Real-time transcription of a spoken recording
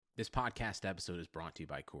This podcast episode is brought to you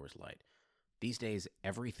by Coors Light. These days,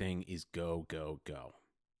 everything is go, go, go.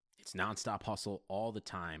 It's nonstop hustle all the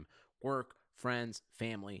time. Work, friends,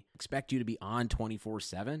 family expect you to be on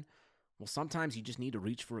 24/7. Well, sometimes you just need to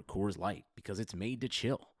reach for a Coors Light because it's made to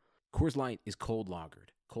chill. Coors Light is cold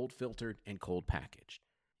lagered, cold filtered, and cold packaged.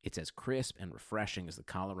 It's as crisp and refreshing as the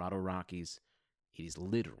Colorado Rockies. It is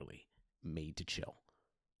literally made to chill.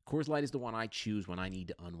 Coors Light is the one I choose when I need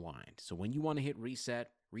to unwind. So when you want to hit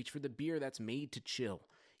reset, reach for the beer that's made to chill.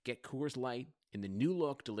 Get Coors Light in the new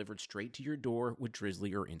look delivered straight to your door with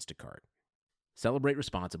Drizzly or Instacart. Celebrate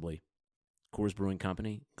responsibly. Coors Brewing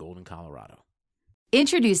Company, Golden, Colorado.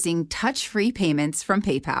 Introducing touch-free payments from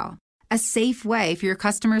PayPal, a safe way for your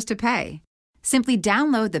customers to pay. Simply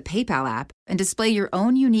download the PayPal app and display your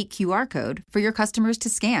own unique QR code for your customers to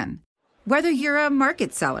scan. Whether you're a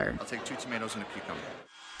market seller, I'll take 2 tomatoes and a cucumber.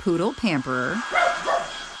 poodle pamperer,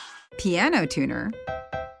 piano tuner,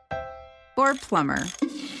 or plumber.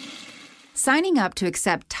 Signing up to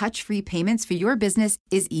accept touch-free payments for your business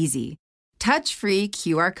is easy. Touch-free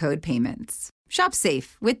QR code payments. Shop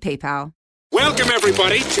safe with PayPal. Welcome,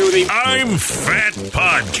 everybody, to the I'm Fat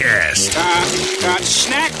Podcast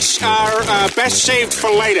snacks are best saved for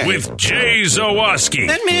later. with Jay Zawoski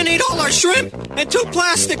That man ate all our shrimp and 2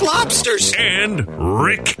 plastic lobsters. and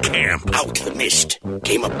Rick Camp. Out the mist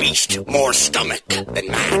came a beast more stomach than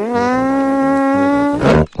man.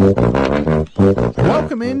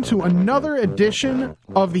 Welcome into another edition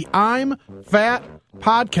of the I'm Fat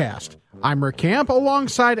Podcast. I'm Rick Camp,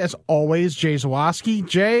 alongside, as always, Jay Zawoski.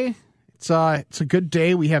 Jay, it's a good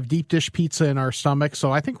day. We have deep dish pizza in our stomach,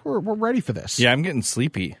 so I think we're ready for this. Yeah, I'm getting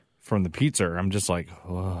sleepy from the pizza. I'm just like,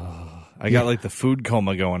 I got like the food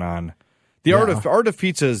coma going on. The Art of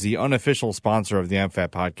Pizza is the unofficial sponsor of the I'm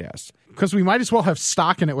Fat Podcast. Because we might as well have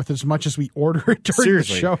stock in it with as much as we order it during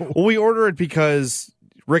Seriously. the show. Well, we order it because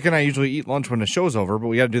Rick and I usually eat lunch when the show's over, but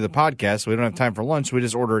we got to do the podcast, so we don't have time for lunch, so we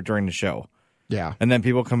just order it during the show. Yeah. And then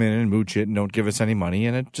people come in and mooch it and don't give us any money,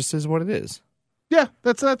 and it just is what it is. Yeah,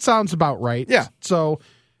 that sounds about right. Yeah. So,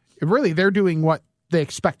 really, they're doing what they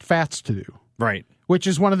expect fats to do. Right. Which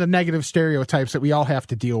is one of the negative stereotypes that we all have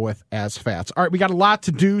to deal with as fats. All right, we got a lot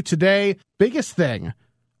to do today. Biggest thing, a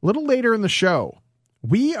little later in the show,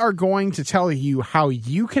 we are going to tell you how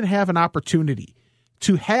you can have an opportunity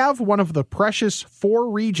to have one of the precious 4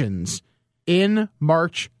 regions in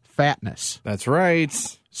March Fatness. That's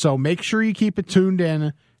right. So make sure you keep it tuned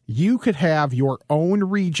in. You could have your own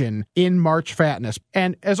region in March Fatness.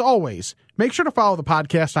 And as always, make sure to follow the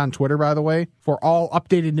podcast on Twitter, by the way, for all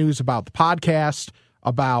updated news about the podcast,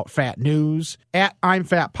 about Fat News, at I'm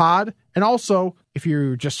Fat Pod. And also, if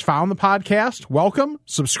you just found the podcast, welcome,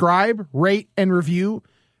 subscribe, rate, and review.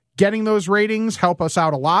 Getting those ratings help us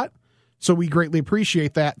out a lot, so we greatly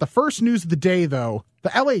appreciate that. The first news of the day, though,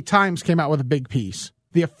 the LA Times came out with a big piece.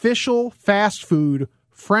 The official fast food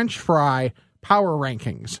French fry power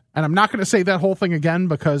rankings. And I'm not going to say that whole thing again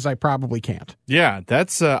because I probably can't. Yeah,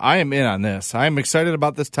 that's I am in on this. I am excited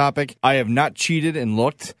about this topic. I have not cheated and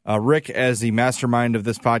looked. Rick, as the mastermind of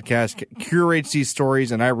this podcast, curates these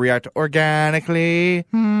stories, and I react organically.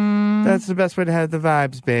 That's the best way to have the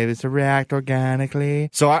vibes, babe, is to react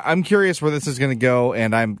organically. So I'm curious where this is going to go,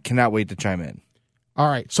 and I cannot wait to chime in. All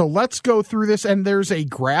right, so let's go through this, and there's a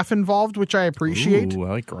graph involved, which I appreciate. Ooh,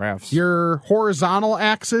 I like graphs. Your horizontal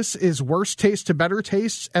axis is worst taste to better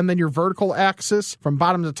tastes, and then your vertical axis from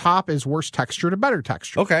bottom to top is worst texture to better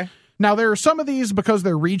texture. Okay. Now, there are some of these because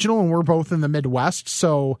they're regional, and we're both in the Midwest,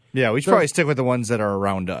 so... Yeah, we should probably stick with the ones that are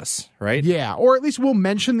around us, right? Yeah, or at least we'll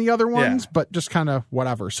mention the other ones, Yeah. but just kind of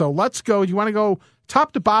whatever. So let's go. Do you want to go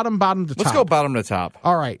top to bottom, bottom to top? Let's go bottom to top.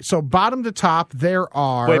 All right, so bottom to top, there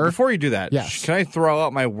are... Wait, before you do that, Yes. can I throw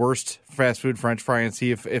out my worst fast food French fry and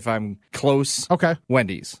see if I'm close? Okay.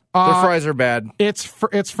 Wendy's. Their fries are bad. It's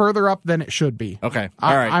further up than it should be. Okay.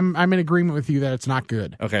 All right. I'm in agreement with you that it's not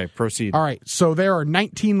good. Okay, proceed. All right, so there are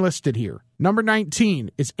 19 listed here. Number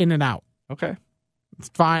 19 is In-N-Out. Okay. It's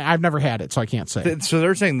fine. I've never had it, so I can't say. So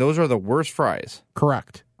they're saying those are the worst fries.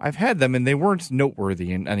 Correct. I've had them, and they weren't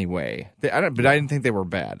noteworthy in any way. But I didn't think they were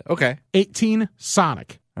bad. Okay. 18,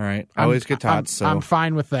 Sonic. All right. I always get tots, so. I'm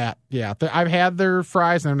fine with that. Yeah, I've had their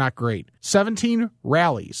fries, and they're not great. 17,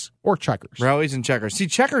 Rallies or Checkers. Rallies and Checkers. See,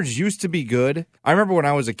 Checkers used to be good. I remember when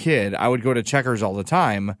I was a kid, I would go to Checkers all the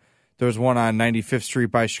time. There was one on 95th Street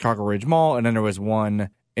by Chicago Ridge Mall, and then there was one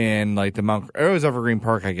in like it was Evergreen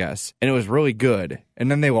Park, I guess, and it was really good. And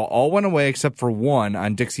then they all went away except for one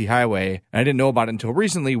on Dixie Highway. And I didn't know about it until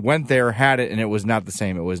recently. Went there, had it, and it was not the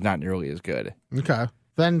same. It was not nearly as good. Okay.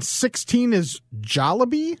 Then 16 is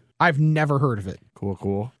Jollibee. I've never heard of it.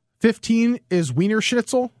 Cool. 15 is Wiener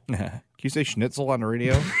Schnitzel. Can you say schnitzel on the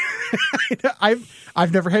radio?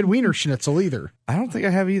 I've never had Wiener Schnitzel either. I don't think I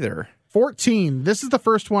have either. 14. This is the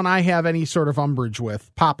first one I have any sort of umbrage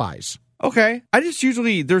with. Popeyes. Okay. I just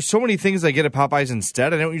usually, there's so many things I get at Popeyes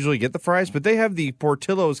instead. I don't usually get the fries, but they have the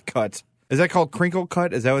Portillo's cut. Is that called crinkle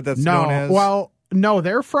cut? Is that what that's known as? Well, no,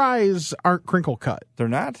 their fries aren't crinkle cut. They're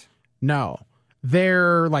not? No.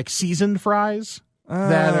 They're like seasoned fries.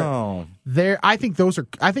 Oh. I think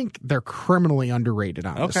they're criminally underrated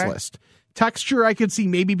on this list. Texture, I could see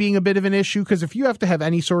maybe being a bit of an issue because if you have to have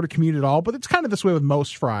any sort of commute at all, but it's kind of this way with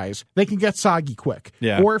most fries, they can get soggy quick.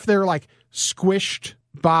 Yeah. Or if they're like squished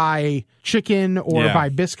by chicken or by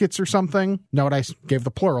biscuits or something. Note I gave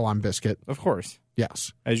the plural on biscuit. Of course.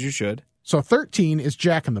 Yes. As you should. So 13 is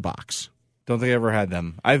Jack in the Box. Don't think I ever had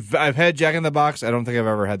them. I've had Jack in the Box. I don't think I've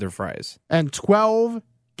ever had their fries. And 12,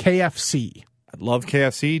 KFC. I love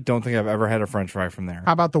KFC. Don't think I've ever had a French fry from there.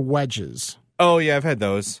 How about the wedges? Oh, yeah, I've had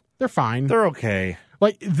those. They're fine. They're okay.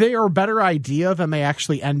 Like, they are a better idea than they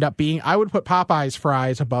actually end up being. I would put Popeye's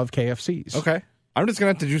fries above KFC's. Okay. I'm just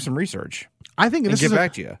going to have to do some research. I think and this get is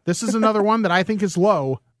back to you. This is another one that I think is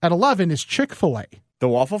low. At 11 is Chick-fil-A. The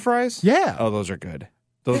waffle fries? Yeah. Oh, those are good.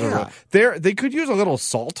 Those are really, they could use a little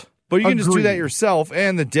salt, but you can just do Agreed. that yourself,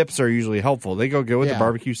 and the dips are usually helpful. They go good with the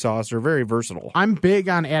barbecue sauce. They're very versatile. I'm big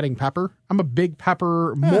on adding pepper. I'm a big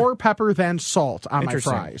pepper, more pepper than salt on my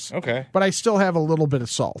fries. Okay. But I still have a little bit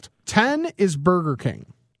of salt. 10 is Burger King.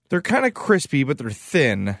 They're kind of crispy, but they're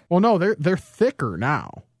thin. Well, no, they're thicker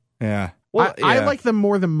now. Yeah. Well, I like them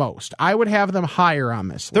more than most. I would have them higher on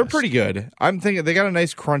this list. They're pretty good. I'm thinking they got a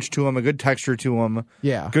nice crunch to them, a good texture to them.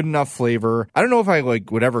 Yeah. Good enough flavor. I don't know if I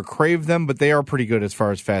would ever crave them, but they are pretty good as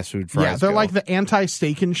far as fast food fries. Yeah, they're go. like the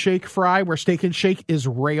anti-Steak and Shake fry, where Steak and Shake is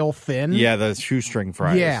rail thin. Yeah, the shoestring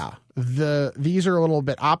fries. Yeah. These are a little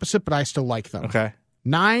bit opposite, but I still like them. Okay.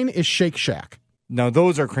 9 is Shake Shack. No,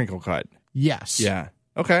 those are crinkle cut. Yes. Yeah.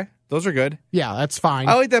 Okay. Those are good. Yeah, that's fine.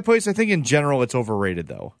 I like that place. I think in general it's overrated,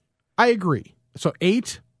 though. I agree. So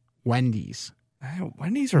 8, Wendy's.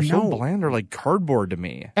 Wendy's are so bland. They're like cardboard to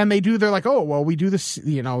me. And they're like, oh, well, we do this,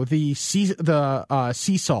 the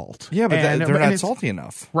sea salt. Yeah, but and, they're and not it's- salty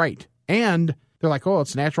enough. Right. And they're like, oh,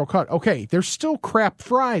 it's natural cut. Okay, they're still crap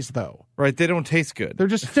fries, though. Right. They don't taste good. They're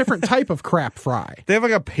just a different type of crap fry. They have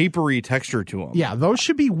like a papery texture to them. Yeah, those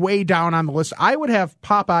should be way down on the list. I would have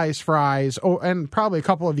Popeye's fries, and probably a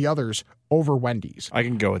couple of the others, over Wendy's. I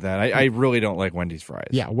can go with that. I really don't like Wendy's fries.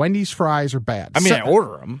 Yeah, Wendy's fries are bad. I mean, I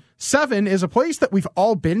order them. 7 is a place that we've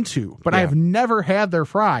all been to, but I have never had their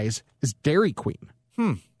fries, is Dairy Queen.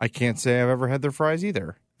 I can't say I've ever had their fries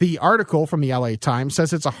either. The article from the LA Times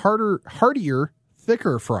says it's a heartier,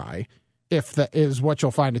 thicker fry. If that is what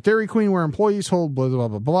you'll find at Dairy Queen, where employees hold blah, blah,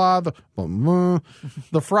 blah, blah.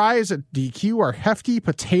 The fries at DQ are hefty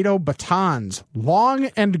potato batons, long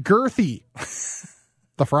and girthy.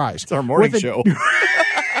 The fries. It's our morning show.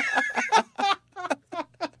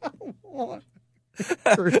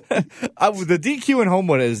 The DQ in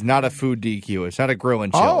Homewood is not a food DQ. It's not a grill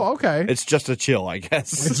and chill. Oh, okay. It's just a chill, I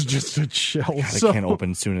guess. It's just a chill. God, it can't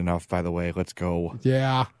open soon enough, by the way. Let's go.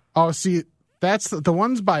 Yeah. Oh, see, that's the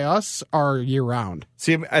ones by us are year round.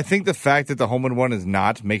 See, I think the fact that the Homewood one is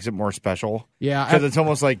not makes it more special. Yeah. Because it's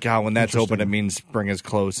almost like, God, when that's open, it means spring is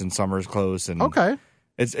close and summer is close. And Okay.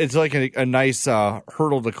 It's like a nice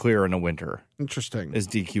hurdle to clear in the winter Interesting. is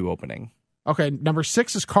DQ opening. Okay. Number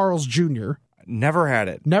 6 is Carl's Jr. Never had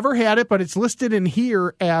it. Never had it, but it's listed in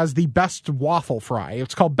here as the best waffle fry.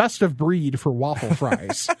 It's called best of breed for waffle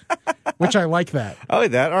fries, which I like that. I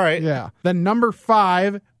like that. All right. Yeah. Then number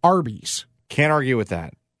 5, Arby's. Can't argue with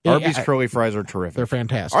that. Yeah, Arby's curly fries are terrific. They're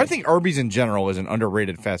fantastic. I think Arby's in general is an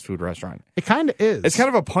underrated fast food restaurant. It kind of is. It's kind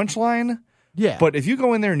of a punchline, yeah. but if you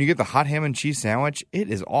go in there and you get the hot ham and cheese sandwich, it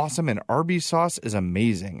is awesome, and Arby's sauce is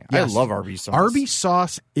amazing. Yes. I love Arby's sauce. Arby's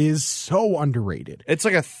sauce is so underrated. It's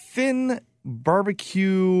like a thin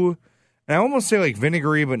barbecue, and I almost say like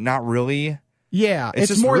vinegary, but not really. Yeah, it's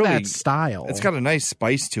just more really- that style. It's got a nice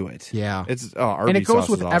spice to it. Yeah. It's Arby's and it goes sauce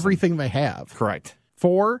with is awesome. everything they have. Correct.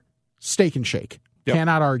 4, Steak and Shake. Yep.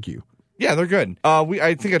 Cannot argue. Yeah, they're good.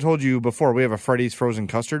 I think I told you before, we have a Freddy's frozen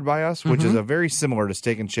custard by us, which is a very similar to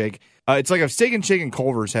Steak and Shake. It's like if Steak and Shake and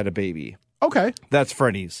Culver's had a baby. Okay. That's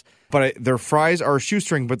Freddy's. But their fries are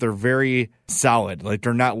shoestring, but they're very solid. Like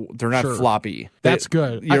they're not Sure. floppy. That's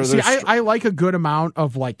good. You know, they're I like a good amount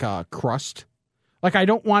of like crust. Like I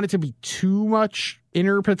don't want it to be too much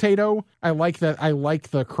inner potato. I like that. I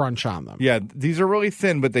like the crunch on them. Yeah, these are really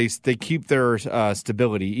thin, but they keep their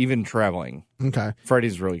stability even traveling. Okay.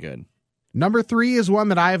 Freddy's is really good. Number 3 is one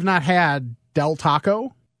that I have not had, Del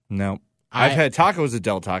Taco. No. I've had tacos at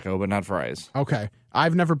Del Taco, but not fries. Okay.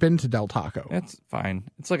 I've never been to Del Taco. That's fine.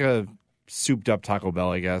 It's like a souped up Taco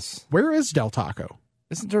Bell, I guess. Where is Del Taco?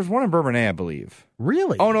 There's one in Bourbonnais, I believe.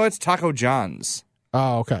 Really? Oh, no, it's Taco John's.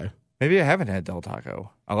 Oh, okay. Maybe I haven't had Del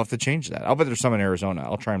Taco. I'll have to change that. I'll bet there's some in Arizona.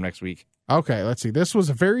 I'll try them next week. Okay, let's see. This was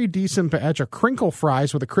a very decent batch of crinkle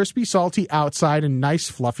fries with a crispy, salty outside and nice,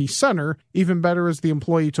 fluffy center. Even better is the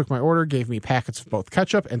employee who took my order, gave me packets of both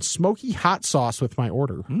ketchup and smoky hot sauce with my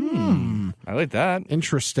order. I like that.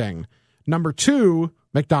 Interesting. Number 2,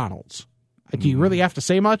 McDonald's. Do you really have to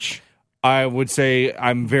say much? I would say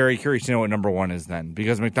I'm very curious to know what number 1 is then,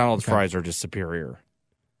 because McDonald's fries are just superior.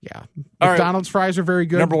 Yeah. All right. McDonald's fries are very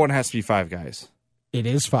good. Number 1 has to be Five Guys. It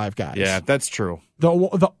is Five Guys. Yeah, that's true.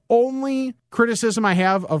 The only criticism I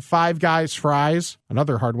have of Five Guys fries,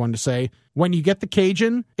 another hard one to say, when you get the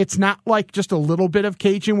Cajun, it's not like just a little bit of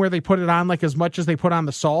Cajun where they put it on like as much as they put on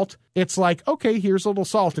the salt. It's like, okay, here's a little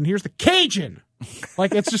salt and here's the Cajun.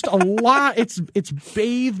 Like it's just a lot. It's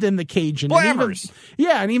bathed in the Cajun. Blammers.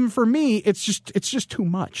 And even for me, it's just too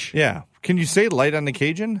much. Yeah. Can you say light on the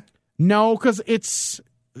Cajun? No, because it's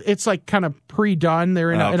like kind of pre-done.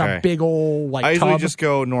 They're in a big old like I usually tub. just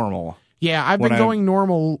go normal. Yeah, I've been going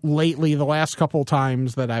normal lately the last couple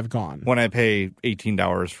times that I've gone. When I pay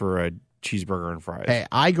 $18 for a cheeseburger and fries. Hey,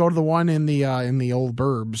 I go to the one in the old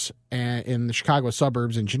burbs and in the Chicago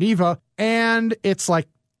suburbs in Geneva, and it's like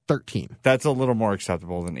 13. That's a little more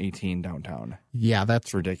acceptable than 18 downtown. Yeah,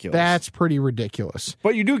 that's ridiculous. That's pretty ridiculous.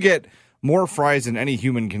 But you do get more fries than any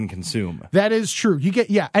human can consume. That is true. You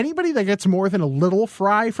get anybody that gets more than a little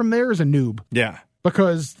fry from there is a noob. Yeah.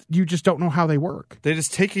 Because you just don't know how they work. They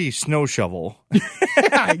just take a snow shovel,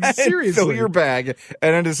 Yeah, seriously, fill your bag,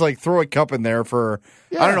 and then just like throw a cup in there for.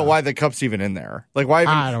 Yeah. I don't know why the cup's even in there. Like why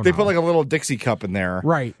even, they put like a little Dixie cup in there,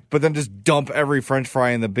 right? But then just dump every French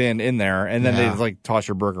fry in the bin in there, and then they just like toss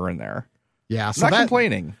your burger in there. Yeah, so not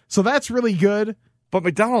complaining. So that's really good. But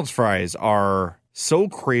McDonald's fries are so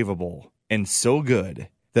craveable and so good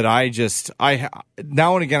that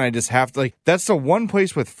now and again, I just have to, like, that's the one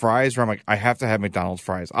place with fries where I'm like, I have to have McDonald's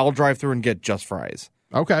fries. I'll drive through and get just fries.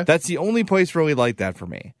 Okay. That's the only place really like that for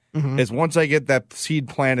me. Mm-hmm. Is once I get that seed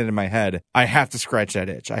planted in my head, I have to scratch that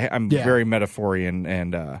itch. I'm very metaphorian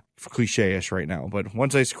and cliche-ish right now. But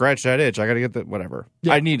once I scratch that itch, I got to get whatever.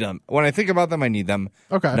 Yeah. I need them. When I think about them, I need them.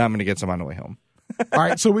 Okay. Now I'm going to get some on the way home. All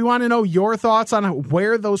right, so we want to know your thoughts on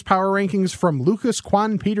where those power rankings from Lucas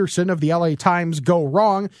Quan Peterson of the LA Times go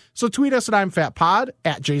wrong. So tweet us at I'mFatPod,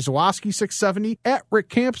 at JayZawoski670, at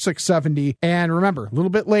RickCamp670. And remember, a little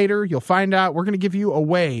bit later, you'll find out we're going to give you a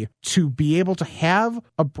way to be able to have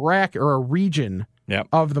a bracket or a region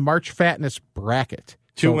of the March Fatness bracket.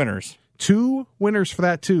 Two winners. 2 winners for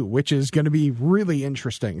that too, which is going to be really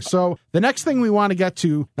interesting. So the next thing we want to get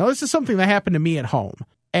to, now this is something that happened to me at home.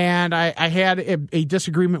 And I had a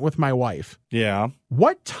disagreement with my wife. Yeah.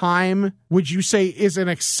 What time would you say is an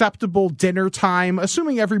acceptable dinner time,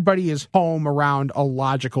 assuming everybody is home around a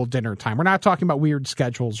logical dinner time? We're not talking about weird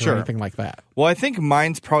schedules or anything like that. Well, I think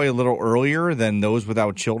mine's probably a little earlier than those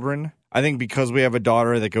without children. I think because we have a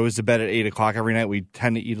daughter that goes to bed at 8 o'clock every night, we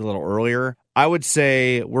tend to eat a little earlier. I would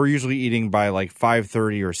say we're usually eating by like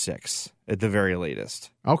 5:30 or 6 at the very latest.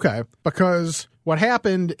 Okay, because what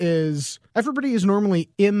happened is everybody is normally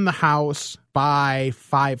in the house by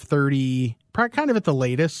 5:30, kind of at the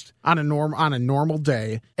latest on a normal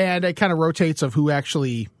day, and it kind of rotates of who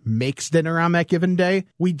actually makes dinner on that given day.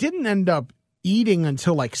 We didn't end up eating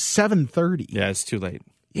until like 7:30. Yeah, it's too late.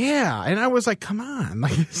 Yeah, and I was like, come on,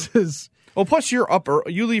 like this is. Well, plus you're up.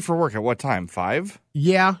 You leave for work at what time? 5?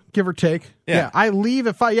 Yeah, give or take. Yeah, I leave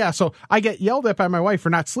at 5. Yeah, so I get yelled at by my wife for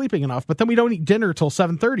not sleeping enough, but then we don't eat dinner till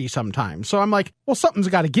 7:30 sometimes. So I'm like, well, something's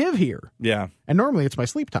got to give here. Yeah. And normally it's my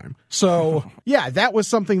sleep time. So yeah, that was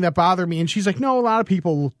something that bothered me. And she's like, no, a lot of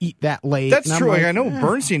people eat that late. That's true. Like, I know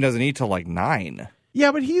Bernstein doesn't eat till like 9.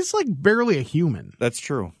 Yeah, but he's like barely a human. That's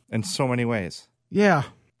true in so many ways. Yeah,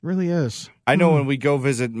 really is. I know when we go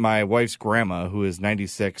visit my wife's grandma, who is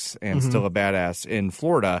 96 and still a badass in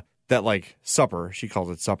Florida, that like supper, she calls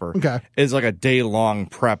it supper, is like a day-long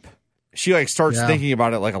prep. She like starts thinking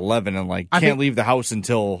about it like 11 and like can't leave the house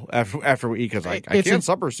until after we eat because I can't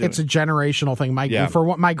supper soon. It's a generational thing.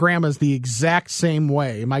 My grandma's the exact same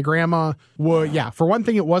way. My grandma would, for one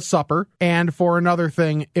thing, it was supper. And for another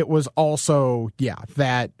thing, it was also,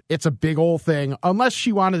 that it's a big old thing unless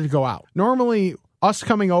she wanted to go out. Normally, us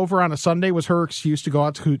coming over on a Sunday was her excuse to go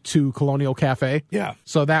out to Colonial Cafe. Yeah.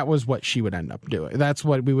 So that was what she would end up doing. That's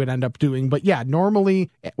what we would end up doing. But yeah,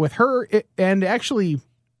 normally with her, and actually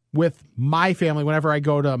with my family, whenever I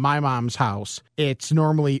go to my mom's house, it's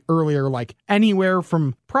normally earlier, like anywhere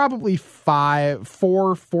from probably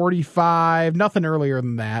 4:45, nothing earlier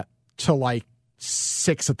than that, to like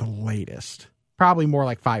 6 at the latest. Probably more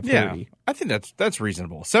like 5:30. Yeah, I think that's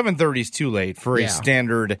reasonable. 7:30 is too late for Yeah. a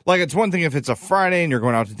standard. Like, it's one thing if it's a Friday and you're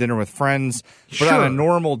going out to dinner with friends, but Sure. on a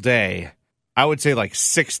normal day, I would say like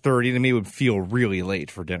 6:30 to me would feel really late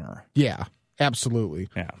for dinner. Yeah, absolutely.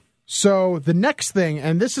 Yeah. So the next thing,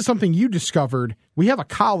 and this is something you discovered, we have a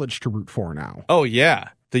college to root for now. Oh, yeah.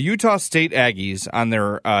 The Utah State Aggies on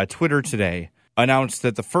their Twitter today announced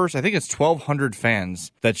that the first, I think it's 1,200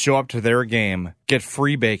 fans that show up to their game get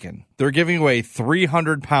free bacon. They're giving away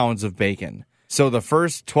 300 pounds of bacon. So the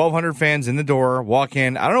first 1,200 fans in the door walk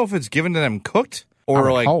in. I don't know if it's given to them cooked I or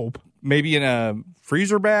would like hope. maybe in a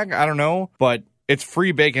freezer bag. I don't know. But it's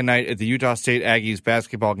free bacon night at the Utah State Aggies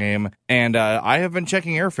basketball game. And I have been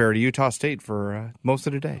checking airfare to Utah State for most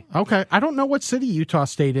of the day. Okay, I don't know what city Utah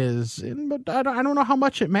State is in, but I don't know how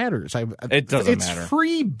much it matters. It doesn't it's matter. It's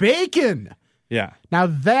free bacon. Yeah. Now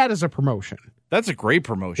that is a promotion. That's a great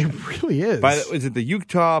promotion. It really is. Is it the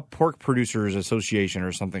Utah Pork Producers Association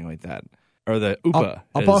or something like that? Or the UPA?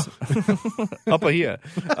 UPA here.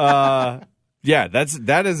 Yeah,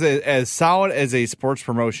 that is as solid as a sports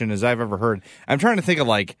promotion as I've ever heard. I'm trying to think of,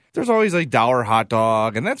 like, there's always like Dollar Hot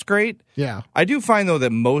Dog, and that's great. Yeah. I do find though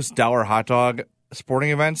that most Dollar Hot Dog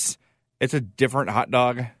sporting events, it's a different hot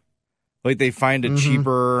dog. Like, they find a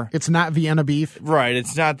cheaper. It's not Vienna beef. Right.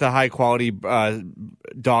 It's not the high quality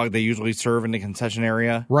dog they usually serve in the concession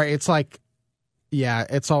area. Right. It's like, yeah,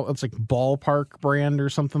 it's like Ballpark brand or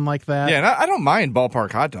something like that. Yeah, and I don't mind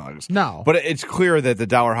ballpark hot dogs. No. But it's clear that the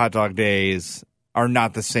Dollar Hot Dog days are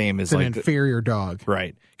not the same as It's an like inferior dog.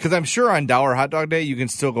 right. Because I'm sure on Dollar Hot Dog Day you can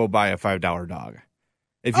still go buy a $5 dog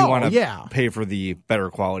if you want to pay for the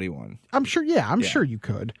better quality one. I'm sure. Yeah, I'm sure you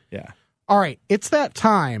could. Yeah. All right, it's that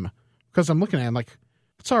time because I'm looking at it, I'm like,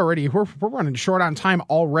 it's already we're running short on time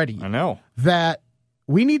already. I know. That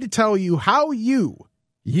we need to tell you how you,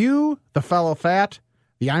 the fellow fat,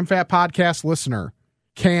 the I'm Fat podcast listener,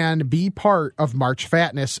 can be part of March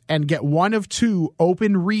Fatness and get one of 2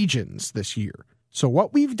 open regions this year. So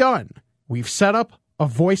what we've done, we've set up a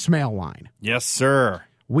voicemail line. Yes, sir.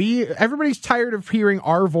 Everybody's tired of hearing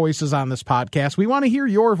our voices on this podcast. We want to hear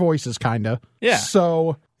your voices, kind of. Yeah.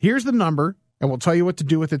 So here's the number, and we'll tell you what to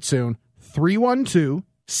do with it soon.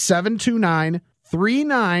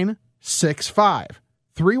 312-729-3965.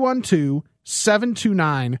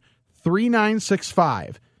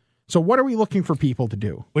 312-729-3965. So what are we looking for people to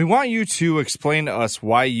do? We want you to explain to us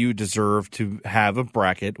why you deserve to have a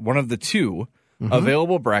bracket, one of the 2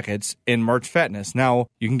 available brackets in March Fatness. Now,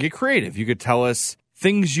 you can get creative. You could tell us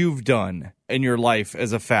things you've done in your life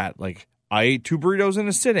as a fat, like I ate 2 burritos in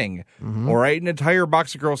a sitting, or I ate an entire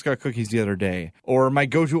box of Girl Scout cookies the other day, or my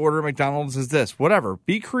go-to order at McDonald's is this. Whatever.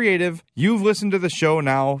 Be creative. You've listened to the show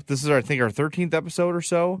now. This is, I think, our 13th episode or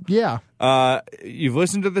so. Yeah. You've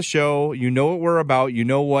listened to the show. You know what we're about. You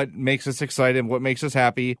know what makes us excited, what makes us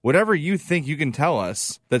happy. Whatever you think you can tell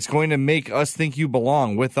us that's going to make us think you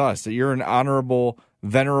belong with us, that you're an honorable,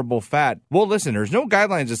 venerable fat. Well, listen, there's no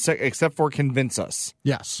guidelines except for convince us.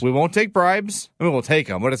 Yes. We won't take bribes. I mean, we'll take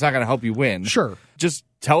them, but it's not going to help you win. Sure. Just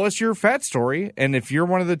tell us your fat story, and if you're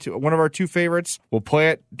one of our 2 favorites, we'll play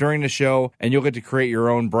it during the show, and you'll get to create your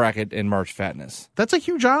own bracket in March Fatness. That's a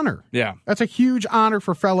huge honor. Yeah. That's a huge honor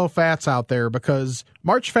for fellow fats out there because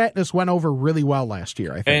March Fatness went over really well last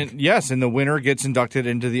year, I think. And yes, and the winner gets inducted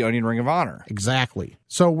into the Onion Ring of Honor. Exactly.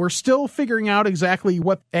 So we're still figuring out exactly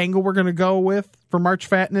what angle we're going to go with for March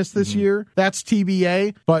Fatness this year. That's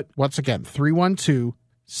TBA. But once again,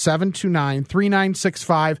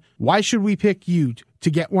 312-729-3965. Why should we pick you to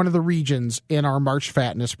get one of the regions in our March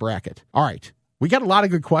Fatness bracket? All right. We got a lot of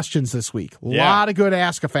good questions this week. A lot of good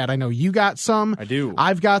Ask a Fat. I know you got some. I do.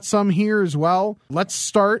 I've got some here as well. Let's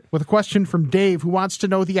start with a question from Dave, who wants to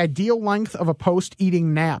know the ideal length of a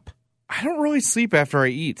post-eating nap. I don't really sleep after I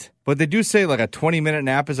eat, but they do say like a 20-minute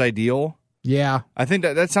nap is ideal. Yeah. I think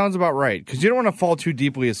that sounds about right, because you don't want to fall too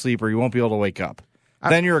deeply asleep or you won't be able to wake up.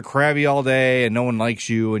 Then you're a crabby all day and no one likes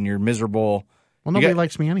you and you're miserable. Well, nobody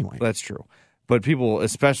likes me anyway. That's true. But people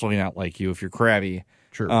especially not like you if you're crabby.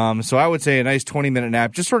 True. So I would say a nice 20-minute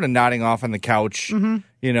nap, just sort of nodding off on the couch, in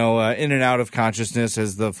and out of consciousness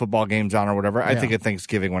as the football game's on or whatever. I think of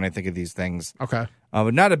Thanksgiving when I think of these things. Okay.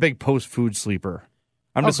 But not a big post-food sleeper.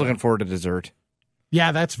 I'm just looking forward to dessert.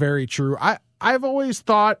 Yeah, that's very true. I've always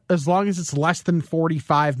thought as long as it's less than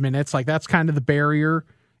 45 minutes, like that's kind of the barrier.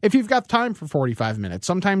 If you've got time for 45 minutes,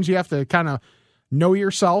 sometimes you have to kind of know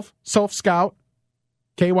yourself, self-scout,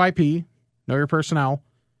 KYP, know your personnel,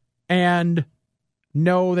 and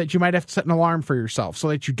know that you might have to set an alarm for yourself so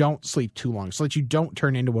that you don't sleep too long, so that you don't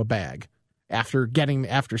turn into a bag after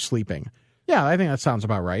sleeping. Yeah, I think that sounds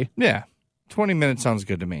about right. Yeah. 20 minutes sounds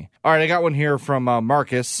good to me. All right, I got one here from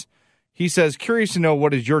Marcus. He says, curious to know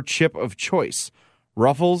what is your chip of choice?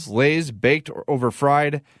 Ruffles, Lay's, baked, or over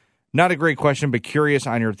fried? Not a great question, but curious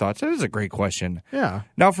on your thoughts. That is a great question. Yeah.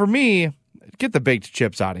 Now, for me, get the baked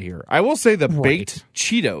chips out of here. I will say the Right. baked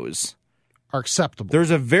Cheetos. Are acceptable.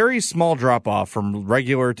 There's a very small drop-off from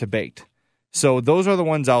regular to baked. So those are the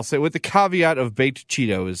ones I'll say, with the caveat of baked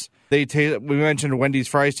Cheetos. We mentioned Wendy's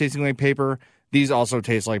fries tasting like paper. These also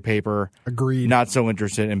taste like paper. Agreed. Not so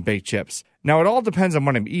interested in baked chips. Now, it all depends on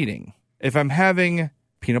what I'm eating. If I'm having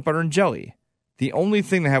peanut butter and jelly, the only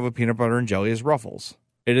thing to have with peanut butter and jelly is Ruffles.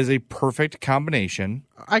 It is a perfect combination.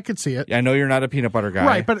 I could see it. I know you're not a peanut butter guy.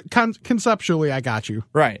 Right, but conceptually, I got you.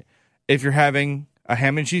 Right. If you're having a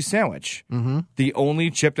ham and cheese sandwich, the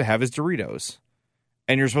only chip to have is Doritos.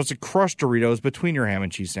 And you're supposed to crush Doritos between your ham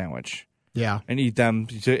and cheese sandwich Yeah. and eat them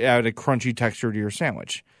to add a crunchy texture to your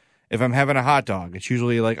sandwich. If I'm having a hot dog, it's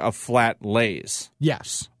usually like a flat Lay's.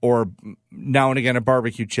 Yes. Or now and again a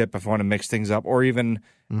barbecue chip if I want to mix things up, or even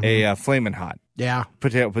a Flamin' Hot Yeah.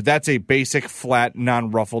 potato. But that's a basic, flat,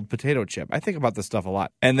 non-ruffled potato chip. I think about this stuff a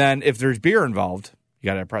lot. And then if there's beer involved, you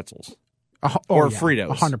got to have pretzels. Or Fritos.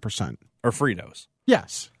 100%. Or Fritos.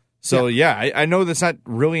 Yes. So, I know that's not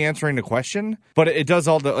really answering the question, but it does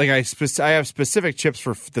all the, like, I have specific chips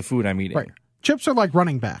for the food I'm eating. Right. Chips are like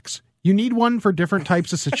running backs. You need one for different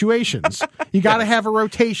types of situations. You got to have a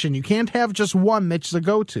rotation. You can't have just one that's the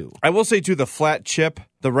go-to. I will say, too, the flat chip,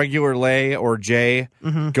 the regular Lay or J,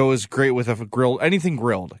 goes great with a grilled, anything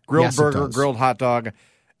grilled. Grilled Yes, it burger, does. grilled hot dog.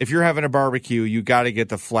 If you're having a barbecue, you got to get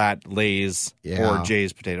the flat Lay's Yeah. or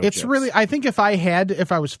J's potato It's chips. really, I think if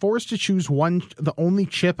I was forced to choose one, the only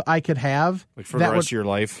chip I could have, Like for the rest of your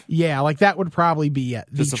life. yeah, like that would probably be it.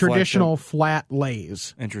 The Just a flat traditional flat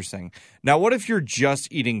Lays. Interesting. Now, what if you're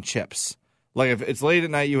just eating chips? Like if it's late at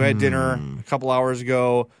night, you had dinner a couple hours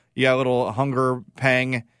ago, you got a little hunger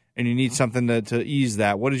pang, and you need something to ease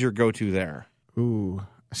that. What is your go-to there? Ooh.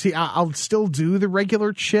 See, I'll still do the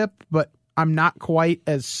regular chip, but I'm not quite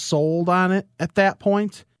as sold on it at that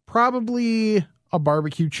point. Probably a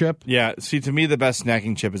barbecue chip. Yeah, see, to me, the best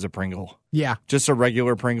snacking chip is a Pringle. Yeah. Just a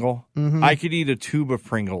regular Pringle. I could eat a tube of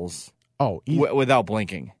Pringles Oh, without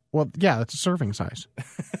blinking. well, yeah, that's a serving size.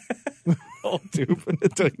 Oh, tube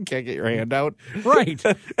until you can't get your hand out. Right.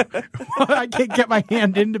 I can't get my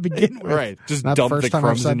hand in to begin with. Right. Just Not the dump the first time I've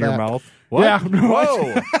crumbs said in your that. mouth. What? Yeah.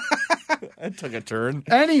 Whoa. That took a turn.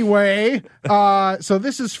 Anyway, so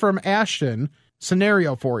this is from Ashton.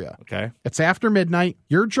 Scenario for you. Okay. It's after midnight.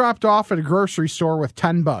 You're dropped off at a grocery store with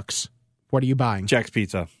 $10. What are you buying? Jack's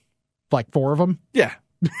Pizza. Like 4 of them? Yeah.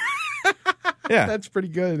 Yeah. That's pretty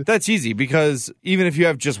good. That's easy because even if you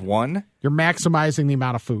have just one, You're maximizing the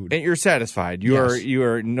amount of food. and you're satisfied. Yes. You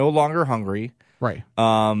are no longer hungry. Right.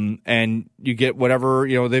 And you get whatever,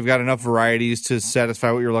 they've got enough varieties to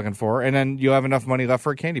satisfy what you're looking for, and then you'll have enough money left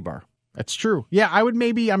for a candy bar. That's true. Yeah,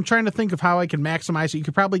 I'm trying to think of how I can maximize it. You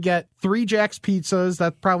could probably get 3 Jack's Pizzas.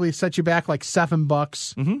 That probably set you back like $7.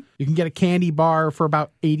 Mm-hmm. You can get a candy bar for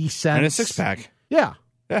about 80 cents. And a 6-pack. Yeah.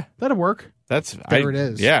 Yeah. That'll work. There it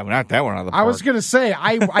is. Yeah, knock that one out of the park. I was going to say,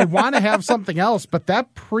 I want to have something else, but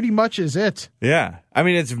that pretty much is it. Yeah. I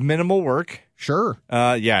mean, it's minimal work. Sure.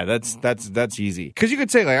 Yeah, that's easy. Because you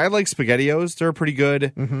could say, like, I like SpaghettiOs. They're pretty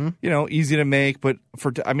good. Mm-hmm. Easy to make. But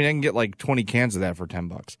I can get like 20 cans of that for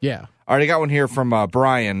 $10. Yeah. All right, I got one here from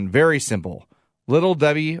Brian. Very simple. Little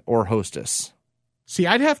Debbie or Hostess? See,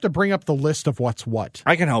 I'd have to bring up the list of what's what.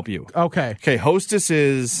 I can help you. Okay. Okay, Hostess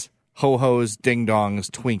is Ho-Hos, Ding Dongs,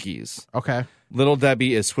 Twinkies. Okay. Little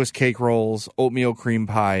Debbie is Swiss cake rolls, oatmeal cream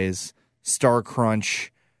pies, Star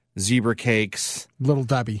Crunch, zebra cakes. Little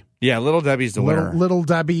Debbie. Yeah, Little Debbie's the winner. Little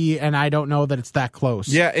Debbie, and I don't know that it's that close.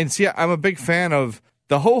 Yeah, and see, I'm a big fan of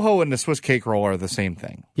the Ho-Ho and the Swiss cake roll are the same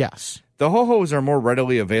thing. Yes. The Ho-Hos are more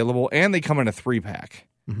readily available, and they come in a 3-pack,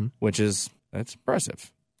 which that's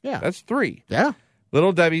impressive. Yeah. That's 3. Yeah.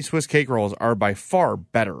 Little Debbie Swiss cake rolls are by far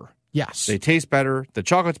better. Yes. They taste better. The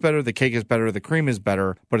chocolate's better. The cake is better. The cream is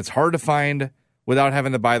better. But it's hard to find without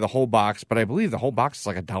having to buy the whole box. But I believe the whole box is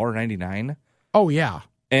like $1.99. Oh, yeah.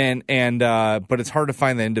 But it's hard to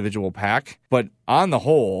find the individual pack. But on the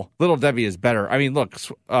whole, Little Debbie is better. I mean, look,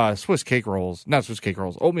 Swiss cake rolls, not Swiss cake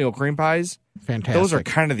rolls, oatmeal cream pies. Fantastic. Those are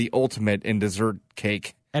kind of the ultimate in dessert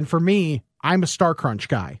cake. And for me, I'm a Star Crunch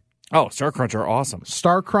guy. Oh, Star Crunch are awesome.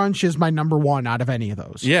 Star Crunch is my number one out of any of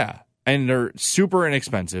those. Yeah. And they're super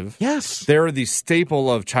inexpensive. Yes. They're the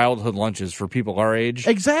staple of childhood lunches for people our age.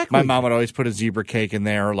 Exactly. My mom would always put a zebra cake in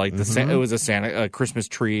there, like it was a Christmas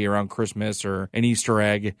tree around Christmas or an Easter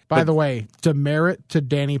egg. By the way, demerit to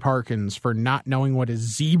Danny Parkins for not knowing what a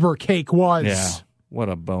zebra cake was. Yeah, what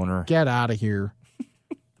a boner. Get out of here.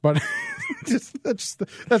 But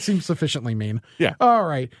that seems sufficiently mean. Yeah. All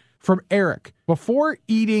right. from Eric. Before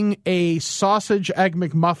eating a sausage egg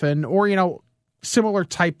McMuffin or, similar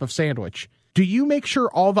type of sandwich, do you make sure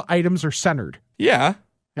all the items are centered? Yeah.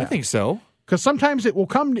 I think so. Because sometimes it will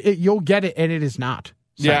come, you'll get it and it is not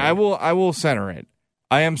centered. Yeah, I will center it.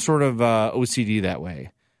 I am sort of OCD that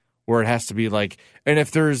way, where it has to be like, and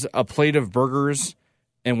if there's a plate of burgers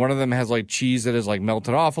and one of them has like cheese that is like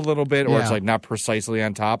melted off a little bit, or it's like not precisely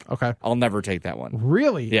on top, okay, I'll never take that one.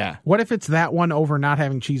 Really? Yeah. What if it's that one over not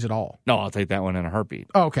having cheese at all? No, I'll take that one in a heartbeat.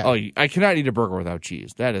 Okay. Oh, I cannot eat a burger without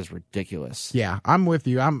cheese. That is ridiculous. Yeah, I'm with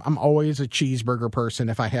you. I'm always a cheeseburger person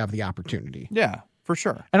if I have the opportunity. Yeah, for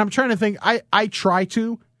sure. And I'm trying to think, I try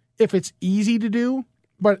to, if it's easy to do,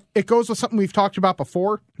 but it goes with something we've talked about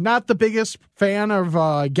before. Not the biggest fan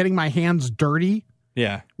of getting my hands dirty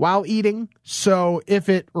Yeah. while eating. So if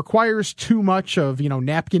it requires too much of,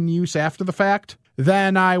 napkin use after the fact,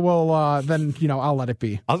 then I will, I'll let it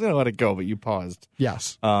be. I was going to let it go, but you paused.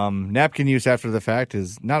 Yes. Napkin use after the fact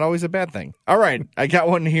is not always a bad thing. All right. I got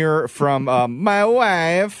one here from my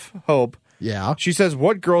wife, Hope. Yeah. She says,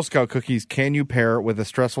 what Girl Scout cookies can you pair with a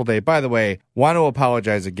stressful day? By the way, want to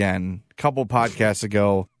apologize again. A couple podcasts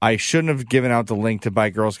ago, I shouldn't have given out the link to buy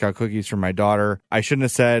Girl Scout cookies for my daughter. I shouldn't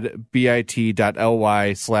have said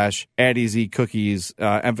bit.ly/AddieZ cookies,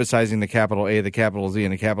 emphasizing the capital A, the capital Z,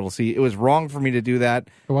 and the capital C. It was wrong for me to do that.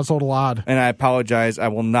 It was a little odd. And I apologize. I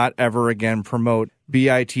will not ever again promote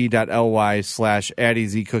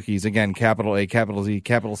bit.ly/AddieZ cookies. Again, capital A, capital Z,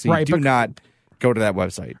 capital C. Right, do not go to that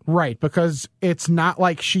website. Right, because it's not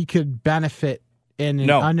like she could benefit in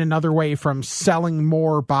another way from selling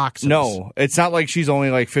more boxes. No, it's not like she's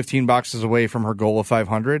only like 15 boxes away from her goal of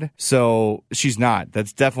 500. So she's not.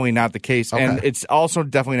 That's definitely not the case. Okay. And it's also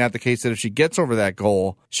definitely not the case that if she gets over that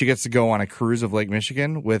goal, she gets to go on a cruise of Lake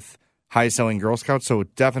Michigan with high-selling Girl Scouts. So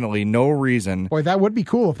definitely no reason. Boy, that would be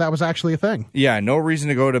cool if that was actually a thing. Yeah, no reason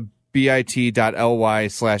to go to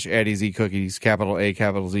bit.ly/AddieZ cookies, capital A,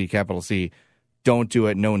 capital Z, capital C. Don't do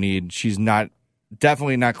it. No need. She's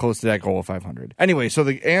definitely not close to that goal of 500. Anyway, so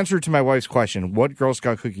the answer to my wife's question, what Girl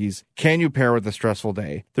Scout cookies can you pair with a stressful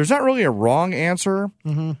day? There's not really a wrong answer,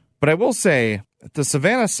 but I will say the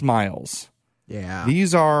Savannah Smiles. Yeah.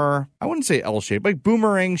 These are, I wouldn't say L-shaped, like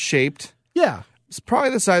boomerang shaped. Yeah. It's probably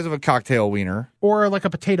the size of a cocktail wiener. Or like a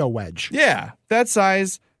potato wedge. Yeah, that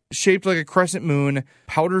size, shaped like a crescent moon,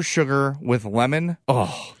 powdered sugar with lemon.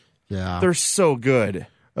 Oh, yeah. they're so good.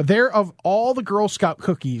 They're, of all the Girl Scout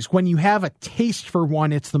cookies, when you have a taste for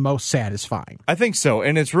one, it's the most satisfying. I think so.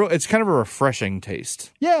 And it's kind of a refreshing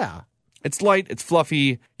taste. Yeah. It's light, it's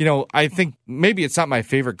fluffy. I think maybe it's not my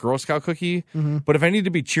favorite Girl Scout cookie, but if I need to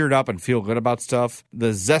be cheered up and feel good about stuff,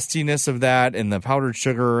 the zestiness of that and the powdered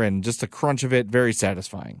sugar and just the crunch of it, very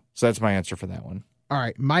satisfying. So that's my answer for that one. All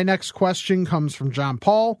right. My next question comes from John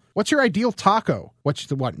Paul. What's your ideal taco?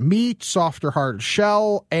 What meat, soft or hard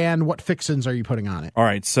shell, and what fixins are you putting on it? All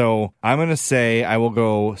right. So I'm going to say I will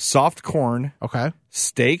go soft corn, Okay.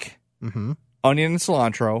 steak, onion and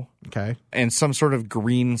cilantro, Okay. and some sort of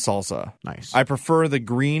green salsa. Nice. I prefer the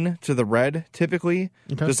green to the red typically.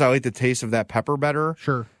 Okay. Just I like the taste of that pepper better.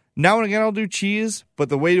 Sure. Now and again, I'll do cheese, but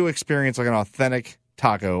the way to experience like an authentic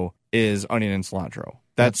taco is onion and cilantro.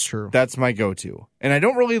 That's true. That's my go-to, and I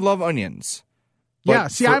don't really love onions. Yeah.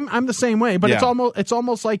 See, I'm the same way, but Yeah. it's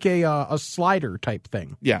almost like a slider type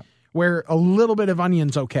thing Yeah, where a little bit of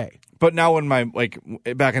onion's okay. but now when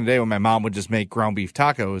back in the day when my mom would just make ground beef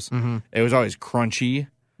tacos, it was always crunchy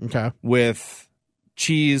Okay. with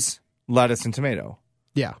cheese, lettuce, and tomato,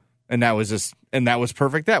 Yeah. and that was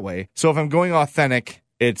perfect that way. So if I'm going authentic,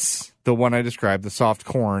 it's the one I described, the soft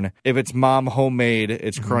corn. If it's mom homemade,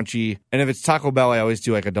 it's crunchy. And if it's Taco Bell, I always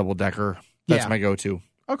do like a double-decker. That's Yeah. my go-to.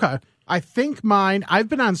 Okay. I think I've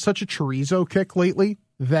been on such a chorizo kick lately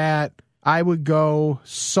that I would go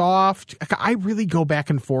soft. I really go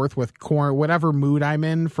back and forth with corn, whatever mood I'm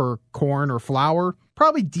in for corn or flour.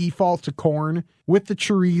 Probably default to corn. With the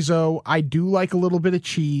chorizo, I do like a little bit of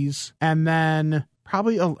cheese. And then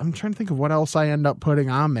probably, I'm trying to think of what else I end up putting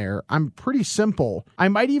on there. I'm pretty simple. I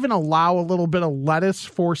might even allow a little bit of lettuce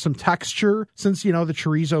for some texture since, the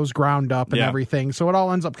chorizo's ground up and Yeah. everything. So it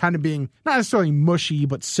all ends up kind of being not necessarily mushy,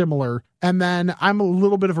 but similar. And then I'm a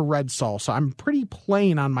little bit of a red salsa. I'm pretty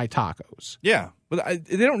plain on my tacos. Yeah, but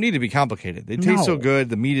they don't need to be complicated. They taste so No. good.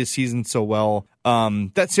 The meat is seasoned so well.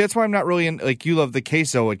 That's why I'm not really like you love the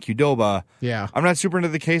queso at Qdoba. Yeah. I'm not super into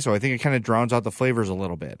the queso. I think it kind of drowns out the flavors a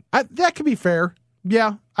little bit. That could be fair.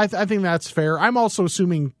 Yeah, I think that's fair. I'm also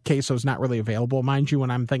assuming queso's not really available, mind you,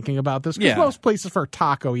 when I'm thinking about this. Because most places for a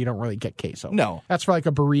taco, you don't really get queso. No. That's for like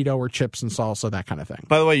a burrito or chips and salsa, that kind of thing.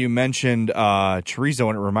 By the way, you mentioned chorizo,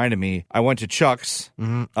 and it reminded me, I went to Chuck's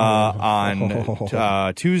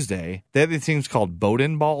on Tuesday. They have these things called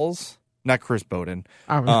Bowden balls. Not Chris Bowden,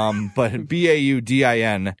 but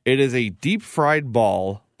Baudin. It is a deep fried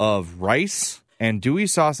ball of rice, andouille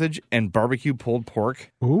sausage, and barbecue pulled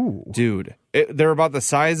pork. Ooh. Dude, they're about the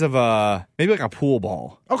size of maybe like a pool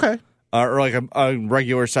ball. Okay. Or like a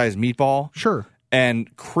regular sized meatball. Sure.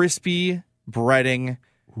 And crispy breading.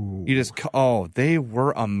 Ooh. They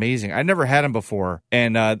were amazing. I'd never had them before.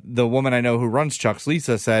 And the woman I know who runs Chuck's,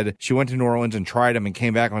 Lisa, said she went to New Orleans and tried them and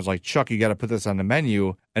came back and was like, Chuck, you got to put this on the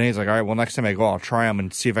menu. And he's like, all right, well, next time I go, I'll try them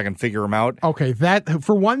and see if I can figure them out. Okay, that,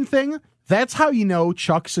 for one thing, that's how you know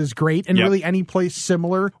Chuck's is great, and really any place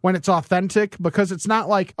similar when it's authentic, because it's not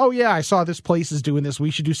like, oh yeah, I saw this place is doing this,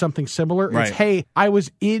 we should do something similar. Right. It's, hey, I was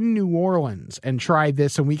in New Orleans and tried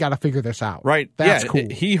this, and we got to figure this out. Right. That's cool.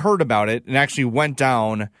 He heard about it and actually went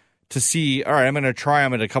down to see, all right, I'm going to try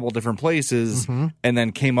them at a couple different places, and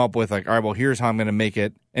then came up with like, all right, well, here's how I'm going to make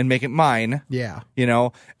it and make it mine. Yeah. You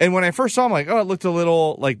know? And when I first saw them, like, oh, it looked a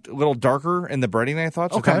little darker in the breading than I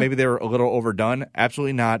thought. So I thought maybe they were a little overdone.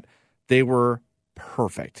 Absolutely not. They were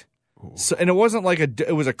perfect. So, and it wasn't like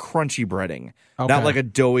it was a crunchy breading, not like a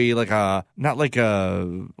doughy, not like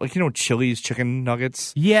Chili's chicken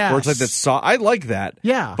nuggets. Yeah, where it's like that sauce. I like that.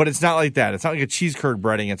 Yeah, but it's not like that. It's not like a cheese curd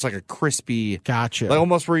breading. It's like a crispy. Gotcha. Like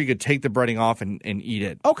almost where you could take the breading off and eat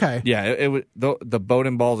it. Okay. Yeah, it was the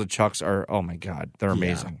Bowden balls at Chuck's are, oh my God, they're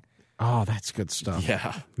amazing. Oh, that's good stuff.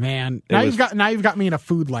 Yeah, man. Now you've got me in a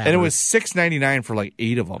food lab. And it was $6.99 for like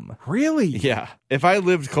 8 of them. Really? Yeah. If I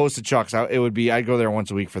lived close to Chuck's, I'd go there once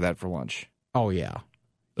a week for that for lunch. Oh yeah,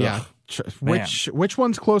 yeah. Which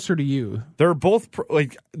one's closer to you? They're both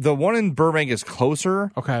like the one in Burbank is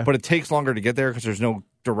closer. Okay, but it takes longer to get there because there's no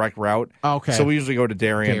direct route. Okay, so we usually go to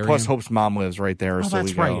Darien. Plus, Hope's mom lives right there, so that's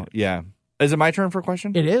we go. Right. Yeah. Is it my turn for a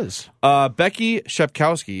question? It is. Becky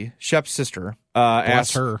Shepkowski, Shep's sister,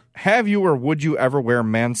 asks, her. Have you or would you ever wear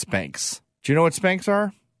man spanks? Do you know what spanks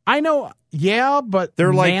are? I know, yeah, but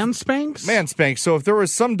they're like man spanks? Man spanks. So if there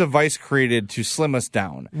was some device created to slim us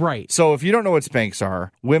down. Right. So if you don't know what spanks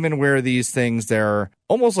are, women wear these things. They're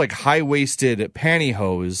almost like high-waisted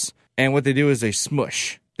pantyhose, and what they do is they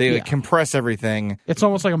smush. They like, compress everything. It's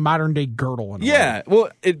almost like a modern day girdle. In a way. Well,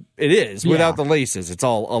 it is without the laces. It's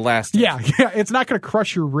all elastic. Yeah. It's not going to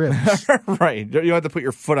crush your ribs. Right. You don't have to put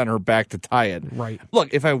your foot on her back to tie it. Right.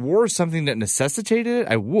 Look, if I wore something that necessitated it,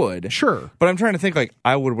 I would. Sure. But I'm trying to think like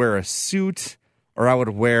I would wear a suit or I would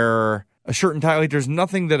wear a shirt and tie. Like there's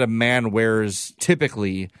nothing that a man wears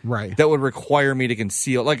typically that would require me to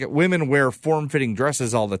conceal. Like women wear form-fitting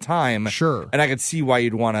dresses all the time. Sure. And I could see why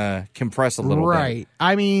you'd want to compress a little bit. Right.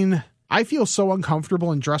 I mean, I feel so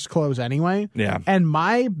uncomfortable in dress clothes anyway. Yeah. And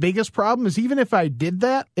my biggest problem is even if I did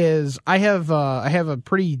that is I have a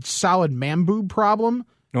pretty solid man boob problem.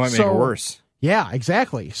 No, it might make it worse. Yeah,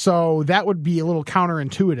 exactly. So that would be a little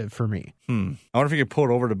counterintuitive for me. I wonder if you could pull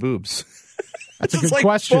it over to boobs. That's a good like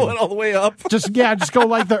question. Pull it all the way up. Just go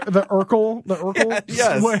like the Urkel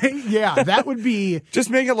yes. way. Yeah, that would be. Just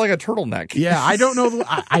make it like a turtleneck. Yeah, I don't know.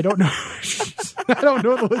 I don't know. I don't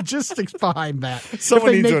know the logistics behind that.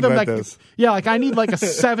 Someone needs to invent this. Yeah, like I need like a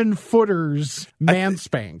 7-footers man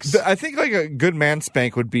spanks. I think like a good man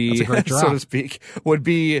spank would be, That's a great drop. so to speak, would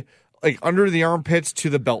be like under the armpits to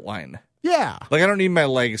the belt line. Yeah. Like I don't need my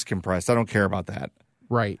legs compressed. I don't care about that.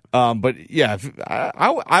 Right. But yeah,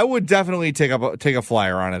 I would definitely take a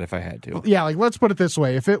flyer on it if I had to. Yeah, like let's put it this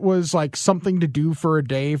way: if it was like something to do for a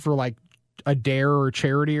day for like a dare or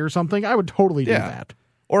charity or something, I would totally do that.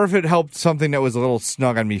 Or if it helped something that was a little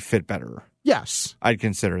snug on me fit better. Yes, I'd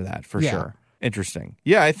consider that for sure. Interesting.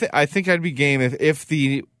 Yeah, I think I'd be game if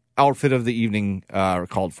the outfit of the evening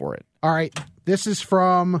called for it. All right. This is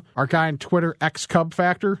from our guy on Twitter, Cub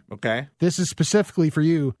Factor. Okay. This is specifically for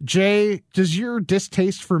you. Jay, does your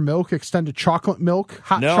distaste for milk extend to chocolate milk,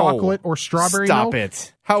 hot chocolate, or strawberry milk? Stop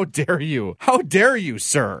it. How dare you? How dare you,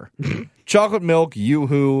 sir? Chocolate milk,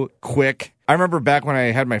 Yoo-Hoo, Quick. I remember back when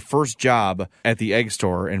I had my first job at the egg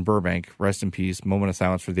store in Burbank. Rest in peace. Moment of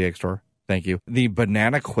silence for the egg store. Thank you. The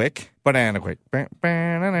Banana Quick. Banana Quick.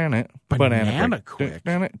 Banana Quick.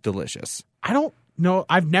 Delicious. I don't know.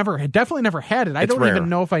 Definitely never had it. I don't even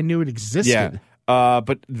know if I knew it existed. Yeah.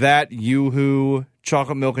 But that Yoo-Hoo,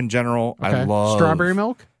 chocolate milk in general, okay. I love. Strawberry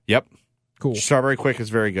milk? Yep. Cool. Strawberry Quick is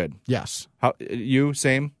very good. Yes.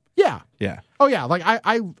 Same? Yeah. Yeah. Oh yeah. Like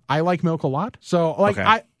I like milk a lot. So like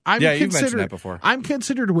okay. I'm Yeah, you've mentioned considered that before. I'm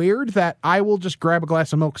considered weird that I will just grab a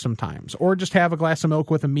glass of milk sometimes, or just have a glass of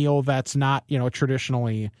milk with a meal that's not,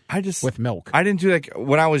 traditionally with milk. I didn't do like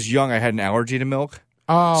when I was young. I had an allergy to milk.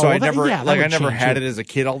 Oh, So well, I never that I would never change had it as a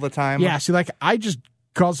kid all the time. Yeah, see, I just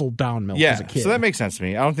guzzled down milk as a kid. So that makes sense to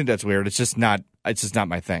me. I don't think that's weird. It's just not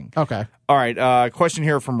my thing. Okay. All right, question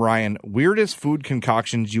here from Ryan. Weirdest food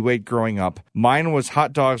concoctions you ate growing up? Mine was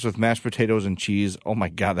hot dogs with mashed potatoes and cheese. Oh my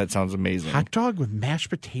God, that sounds amazing. Hot dog with mashed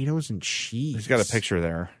potatoes and cheese. He's got a picture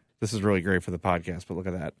there. This is really great for the podcast, but look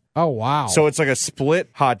at that. Oh, wow. So it's like a split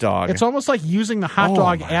hot dog. It's almost like using the hot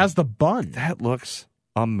dog as the bun. That looks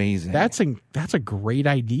amazing. That's a great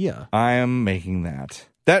idea. I am making that.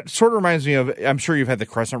 That sort of reminds me of, I'm sure you've had the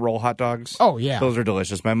crescent roll hot dogs. Oh, yeah. Those are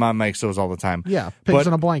delicious. My mom makes those all the time. Yeah, pigs But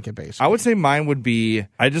in a blanket, basically. I would say mine would be,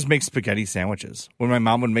 I just make spaghetti sandwiches. When my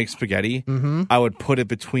mom would make spaghetti, I would put it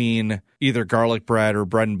between either garlic bread or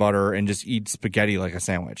bread and butter and just eat spaghetti like a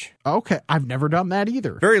sandwich. Okay, I've never done that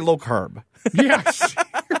either. Very low carb. Yeah,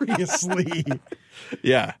 seriously.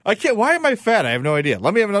 Yeah. I can't, why am I fat? I have no idea.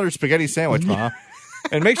 Let me have another spaghetti sandwich, Ma.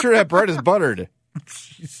 And make sure that bread is buttered.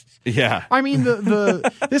 Yeah. I mean,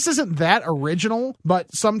 the this isn't that original,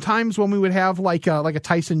 but sometimes when we would have like a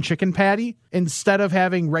Tyson chicken patty, instead of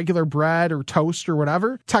having regular bread or toast or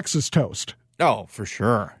whatever, Texas toast. Oh, for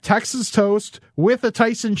sure. Texas toast with a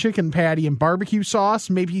Tyson chicken patty and barbecue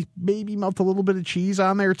sauce. Maybe melt a little bit of cheese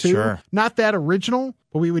on there too. Sure. Not that original,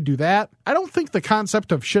 but we would do that. I don't think the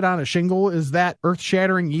concept of shit on a shingle is that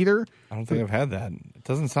earth-shattering either. I don't think I've had that. It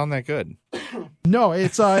doesn't sound that good. No,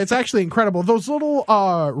 it's actually incredible. Those little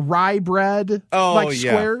rye bread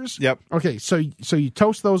squares. Yep. Okay, so you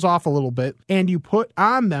toast those off a little bit and you put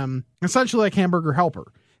on them essentially like Hamburger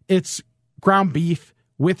Helper. It's ground beef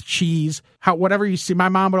with cheese, whatever you see. My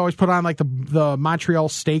mom would always put on like the Montreal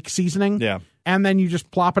steak seasoning. Yeah. And then you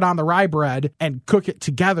just plop it on the rye bread and cook it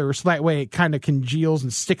together so that way it kind of congeals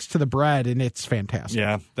and sticks to the bread, and it's fantastic.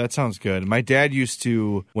 Yeah, that sounds good. My dad used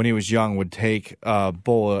to, when he was young, would take a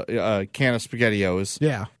can of SpaghettiOs.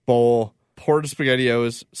 Yeah. Bowl, pour the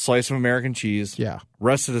SpaghettiOs, slice of American cheese. Yeah.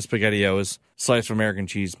 Rest of the SpaghettiOs, slice of American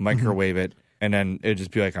cheese, microwave it, and then it'd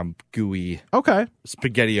just be like a gooey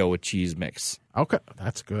SpaghettiO with cheese mix. Okay,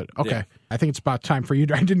 that's good. Okay, Yeah. I think it's about time for you.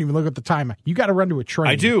 I didn't even look at the time. You got to run to a train.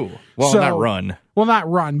 I do. Well, not run. Well, not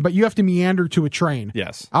run, but you have to meander to a train.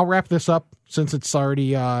 Yes. I'll wrap this up since it's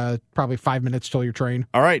already probably 5 minutes till your train.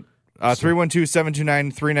 All right.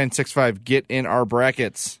 312-729-3965. Get in our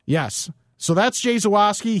brackets. Yes. So that's Jay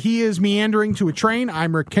Zawoski. He is meandering to a train.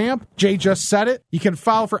 I'm Rick Camp. Jay just said it. You can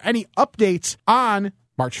follow for any updates on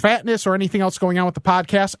March Fatness or anything else going on with the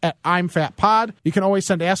podcast at I'm Fat Pod. You can always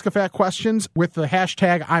send Ask a Fat questions with the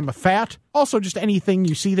hashtag I'm a Fat. Also, just anything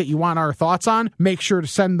you see that you want our thoughts on, make sure to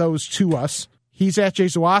send those to us. He's at Jay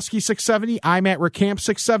Zawoski 670. I'm at Rick Camp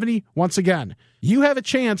 670. Once again, you have a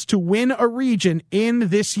chance to win a region in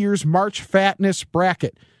this year's March Fatness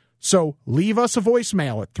bracket. So leave us a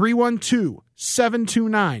voicemail at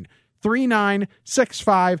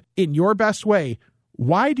 312-729-3965 in your best way.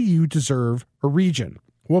 Why do you deserve a region?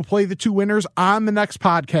 We'll play the two winners on the next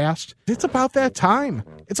podcast. It's about that time.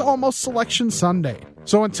 It's almost Selection Sunday.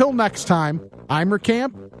 So until next time, I'm Rick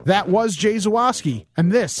Camp. That was Jay Zawoski, and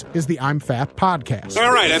this is the I'm Fat Podcast.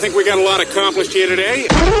 All right, I think we got a lot accomplished here today.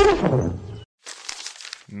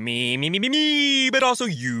 Me, but also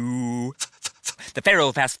you. The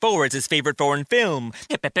Pharaoh fast forwards his favorite foreign film,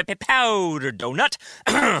 Powder Donut.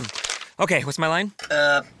 Okay, what's my line?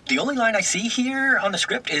 The only line I see here on the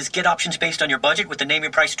script is get options based on your budget with the Name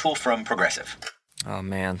Your Price tool from Progressive. Oh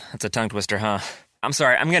man, that's a tongue twister, huh? I'm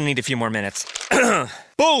sorry, I'm gonna need a few more minutes.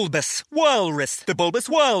 Bulbous Walrus, the Bulbous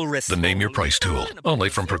Walrus. The Name Your Price tool, only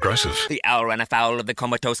from Progressive. The owl ran afoul of the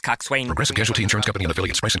comatose coxswain. Progressive Casualty Insurance Company and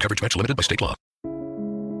affiliates. Price and coverage match limited by state law.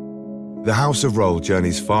 The House of Roll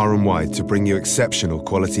journeys far and wide to bring you exceptional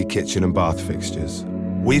quality kitchen and bath fixtures.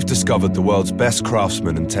 We've discovered the world's best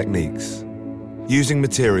craftsmen and techniques. Using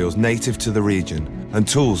materials native to the region and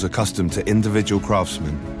tools accustomed to individual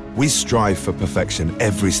craftsmen, we strive for perfection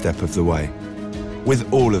every step of the way.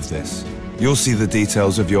 With all of this, you'll see the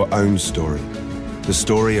details of your own story, the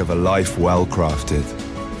story of a life well crafted.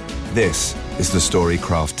 This is the story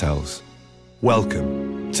Craft tells.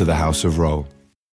 Welcome to the House of Roll.